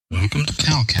Welcome to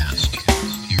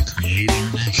Calcast, your Create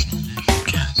International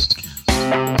podcast.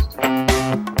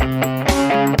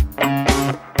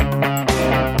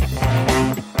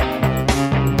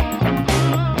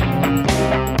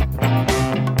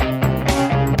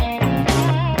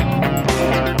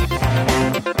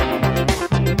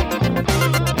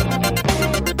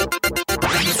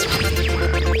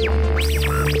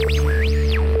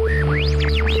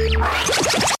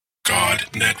 God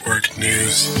Network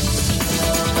News,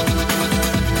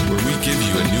 where we give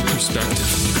you a new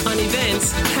perspective on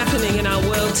events happening in our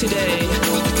world today.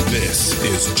 This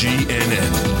is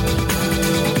GNN.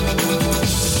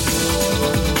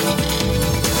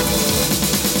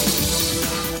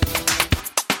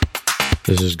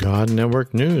 This is God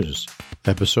Network News,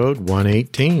 episode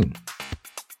 118.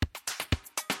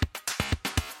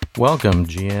 Welcome,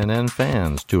 GNN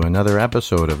fans, to another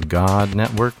episode of God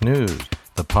Network News,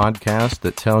 the podcast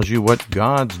that tells you what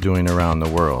God's doing around the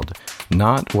world.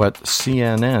 Not what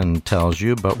CNN tells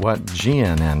you, but what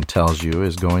GNN tells you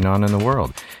is going on in the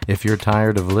world. If you're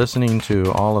tired of listening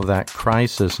to all of that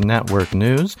crisis network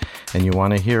news and you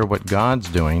want to hear what God's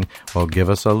doing, well, give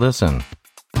us a listen.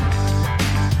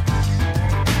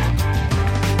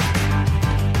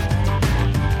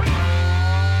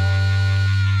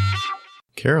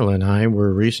 Carol and I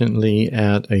were recently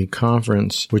at a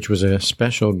conference, which was a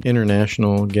special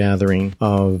international gathering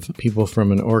of people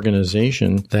from an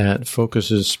organization that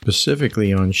focuses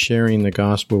specifically on sharing the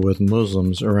gospel with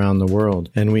Muslims around the world.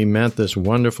 And we met this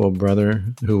wonderful brother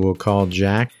who we'll call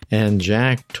Jack. And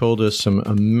Jack told us some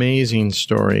amazing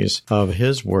stories of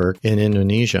his work in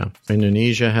Indonesia.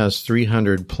 Indonesia has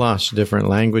 300 plus different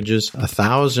languages,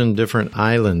 1,000 different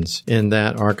islands in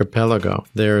that archipelago.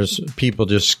 There's people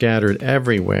just scattered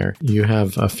everywhere. You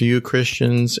have a few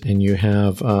Christians and you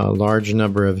have a large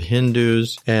number of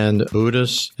Hindus and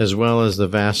Buddhists, as well as the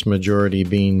vast majority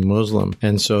being Muslim.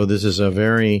 And so this is a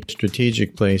very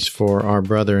strategic place for our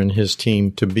brother and his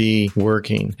team to be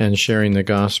working and sharing the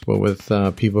gospel with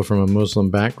people from a Muslim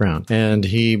background. And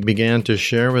he began to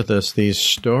share with us these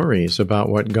stories about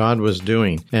what God was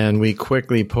doing. And we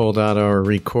quickly pulled out our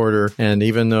recorder. And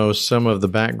even though some of the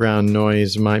background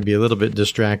noise might be a little bit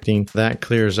distracting, that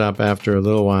clears up after a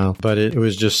little while. But it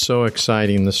was just so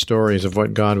exciting, the stories of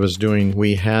what God was doing.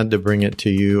 We had to bring it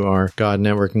to you, our God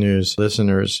Network News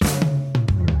listeners.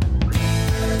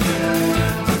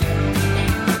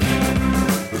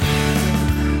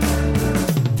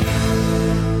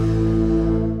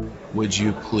 Would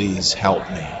you please help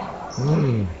me?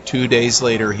 2 days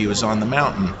later, he was on the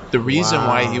mountain. The reason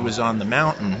why he was on the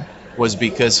mountain was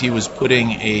because he was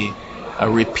putting a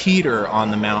repeater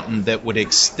on the mountain that would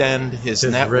extend his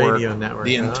network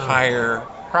the entire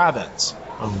province.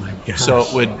 Oh my gosh.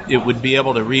 So it would be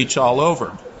able to reach all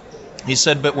over. He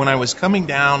said, but when I was coming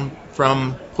down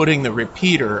from putting the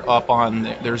repeater up on,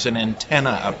 there's an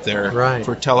antenna up there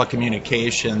for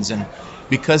telecommunications, and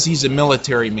because he's a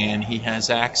military man, he has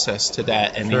access to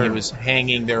that, and he was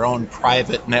hanging their own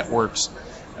private networks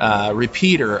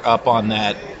repeater up on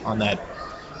that.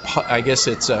 I guess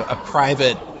it's a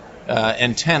private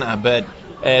antenna. But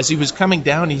as he was coming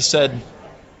down, he said,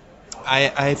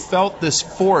 I felt this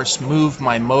force move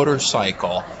my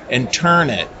motorcycle and turn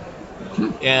it.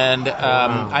 And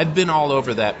I've been all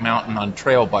over that mountain on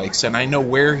trail bikes, and I know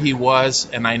where he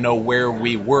was and I know where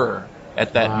we were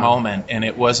at that moment, and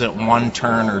it wasn't one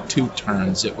turn or two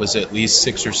turns, it was at least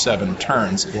 6 or 7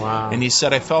 turns. And he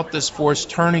said, I felt this force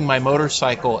turning my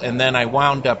motorcycle, and then I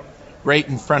wound up right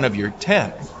in front of your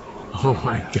tent. Oh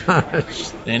my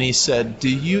gosh. And he said,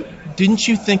 didn't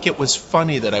you think it was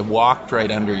funny that I walked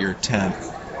right under your tent?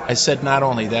 I said, not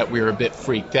only that, we were a bit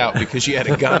freaked out because you had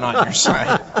a gun on your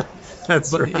side.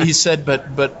 That's right. He said,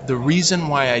 but the reason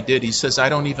why I did, he says, I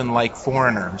don't even like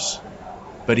foreigners.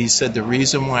 But he said the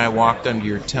reason why I walked under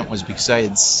your tent was because I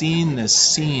had seen this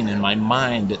scene in my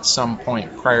mind at some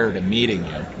point prior to meeting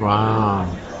you.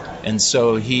 Wow. And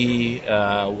so he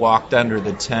walked under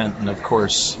the tent, and of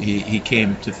course he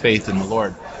came to faith in the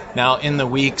Lord. Now, in the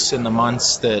weeks and the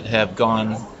months that have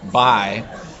gone by,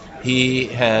 he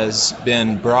has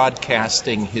been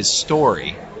broadcasting his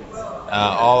story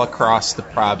all across the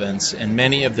province, and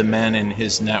many of the men in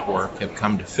his network have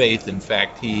come to faith. In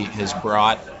fact, he has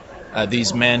brought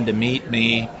these men to meet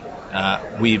me.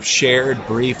 We've shared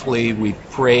briefly. We've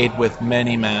prayed with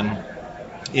many men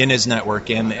in his network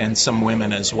and some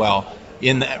women as well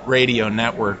in that radio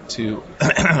network to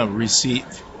receive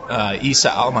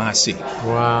Isa Al-Masih.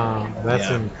 Wow, that's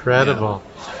incredible.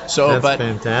 Yeah. So, that's but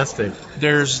fantastic.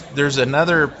 There's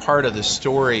another part of the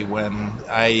story when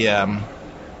I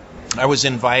I was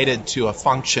invited to a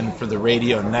function for the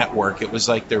radio network. It was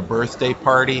like their birthday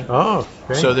party. Oh,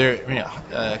 great. So there,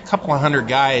 a couple of hundred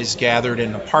guys gathered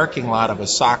in the parking lot of a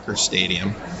soccer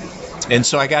stadium. And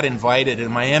so I got invited,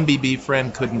 and my MBB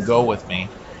friend couldn't go with me.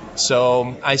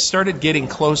 So I started getting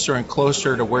closer and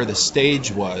closer to where the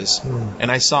stage was, and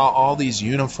I saw all these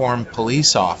uniformed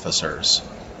police officers.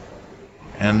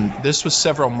 And this was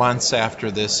several months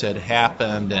after this had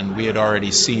happened, and we had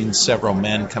already seen several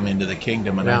men come into the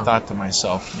kingdom. And I thought to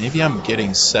myself, maybe I'm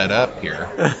getting set up here.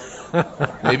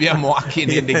 Maybe I'm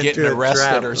walking into getting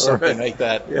arrested or something like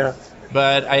that. Yeah.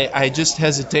 But I just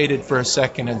hesitated for a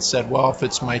second and said, well, if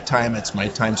it's my time, it's my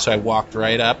time. So I walked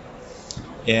right up.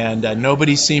 And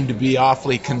nobody seemed to be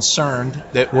awfully concerned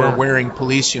that we're wearing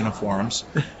police uniforms.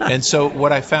 And so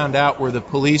what I found out were the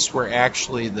police were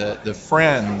actually the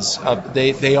friends.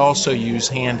 They also use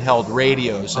handheld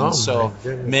radios. And so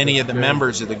many of the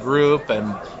members of the group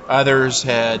and others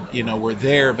were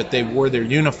there, but they wore their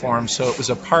uniforms. So it was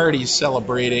a party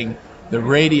celebrating the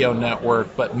radio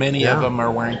network, but many of them are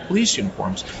wearing police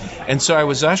uniforms. And so I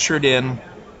was ushered in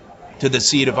to the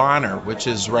seat of honor, which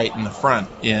is right in the front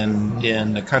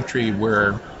in the country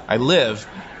where I live.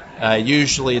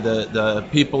 Usually the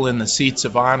people in the seats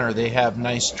of honor, they have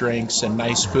nice drinks and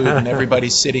nice food, and everybody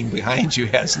sitting behind you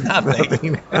has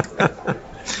nothing.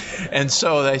 And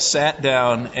so I sat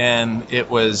down, and it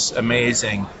was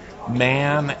amazing.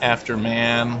 Man after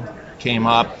man came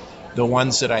up, the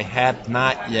ones that I had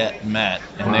not yet met,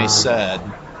 and they said,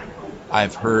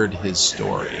 I've heard his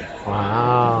story.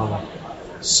 Wow.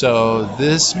 So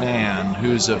this man,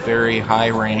 who's a very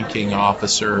high-ranking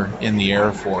officer in the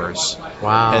Air Force,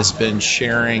 has been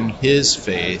sharing his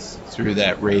faith through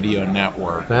that radio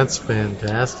network. That's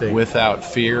fantastic. Without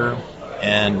fear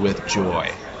and with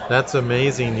joy. That's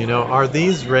amazing. Are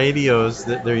these radios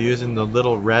that they're using the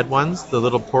little red ones, the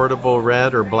little portable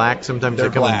red or black? Sometimes they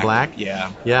come in black.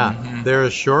 Yeah. Yeah. Mm-hmm. They're a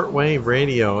shortwave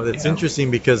radio. It's interesting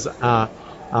because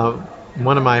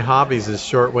one of my hobbies is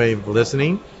shortwave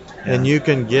listening. And you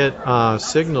can get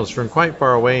signals from quite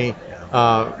far away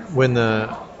when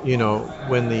the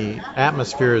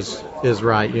atmosphere is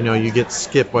right. You get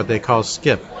skip, what they call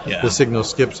skip. Yeah. The signal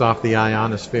skips off the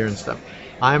ionosphere and stuff.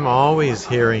 I'm always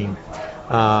hearing,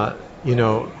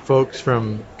 folks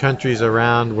from countries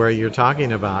around where you're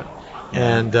talking about,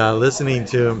 and listening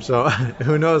to them. So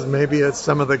who knows? Maybe it's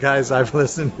some of the guys I've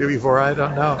listened to before. I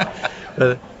don't know.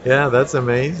 But yeah, that's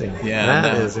amazing. Yeah,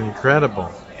 that is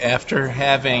incredible. After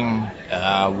having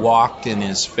walked in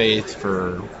his faith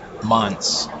for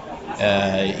months,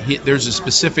 there's a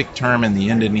specific term in the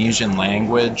Indonesian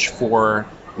language for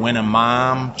when a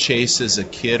mom chases a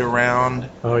kid around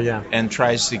and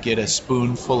tries to get a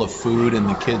spoonful of food in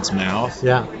the kid's mouth.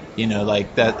 Yeah.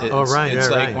 Like that.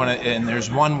 And there's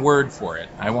one word for it.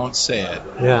 I won't say it.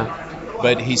 Yeah.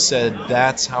 But he said,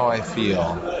 that's how I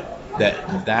feel.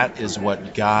 That is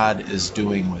what God is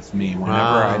doing with me.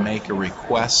 Whenever I make a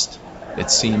request, it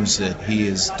seems that He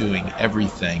is doing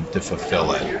everything to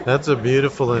fulfill it. That's a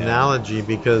beautiful analogy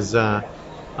because,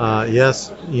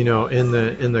 yes, in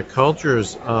the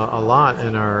cultures a lot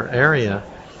in our area,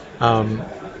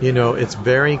 it's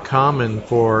very common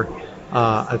for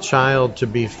a child to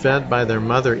be fed by their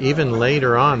mother even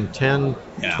later on, 10,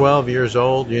 12 years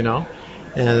old,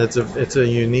 And it's a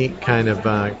unique kind of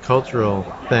cultural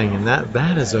thing, and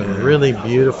that is a really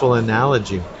beautiful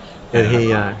analogy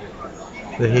that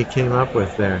he came up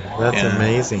with there. That's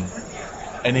amazing.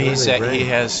 And he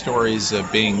has stories of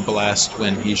being blessed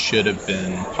when he should have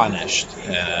been punished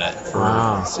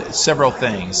for several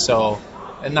things. So,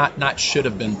 and not should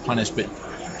have been punished, but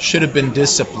should have been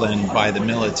disciplined by the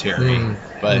military.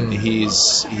 But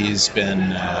he's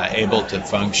been able to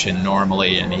function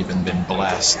normally and even been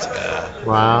blessed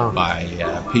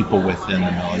by people within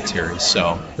the military.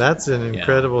 So that's an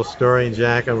incredible story,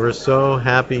 Jack. And we're so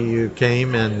happy you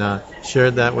came and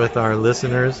shared that with our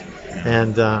listeners.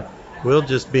 And we'll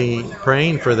just be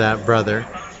praying for that brother.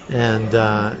 And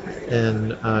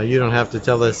you don't have to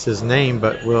tell us his name,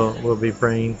 but we'll be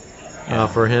praying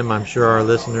for him. I'm sure our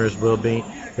listeners will be.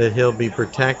 That he'll be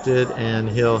protected and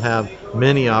he'll have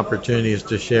many opportunities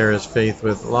to share his faith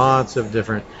with lots of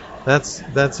different.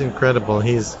 That's incredible.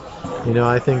 He's,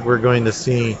 I think we're going to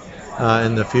see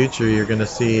in the future. You're going to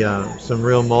see some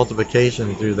real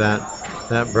multiplication through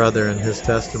that brother and his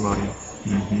testimony.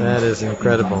 Mm-hmm. That is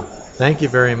incredible. Thank you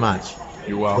very much.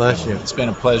 You're welcome. Bless you. It's been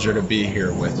a pleasure to be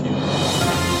here with you.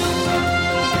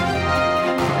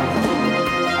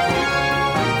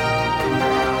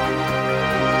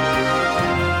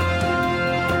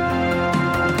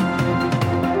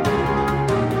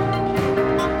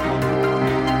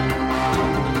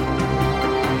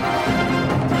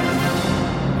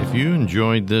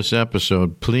 enjoyed this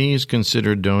episode, please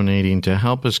consider donating to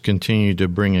help us continue to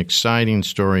bring exciting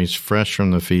stories fresh from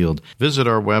the field. Visit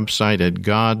our website at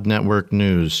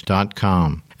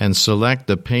godnetworknews.com and select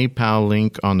the PayPal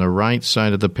link on the right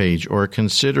side of the page, or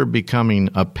consider becoming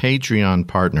a Patreon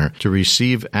partner to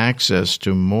receive access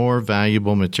to more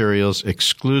valuable materials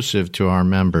exclusive to our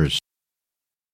members.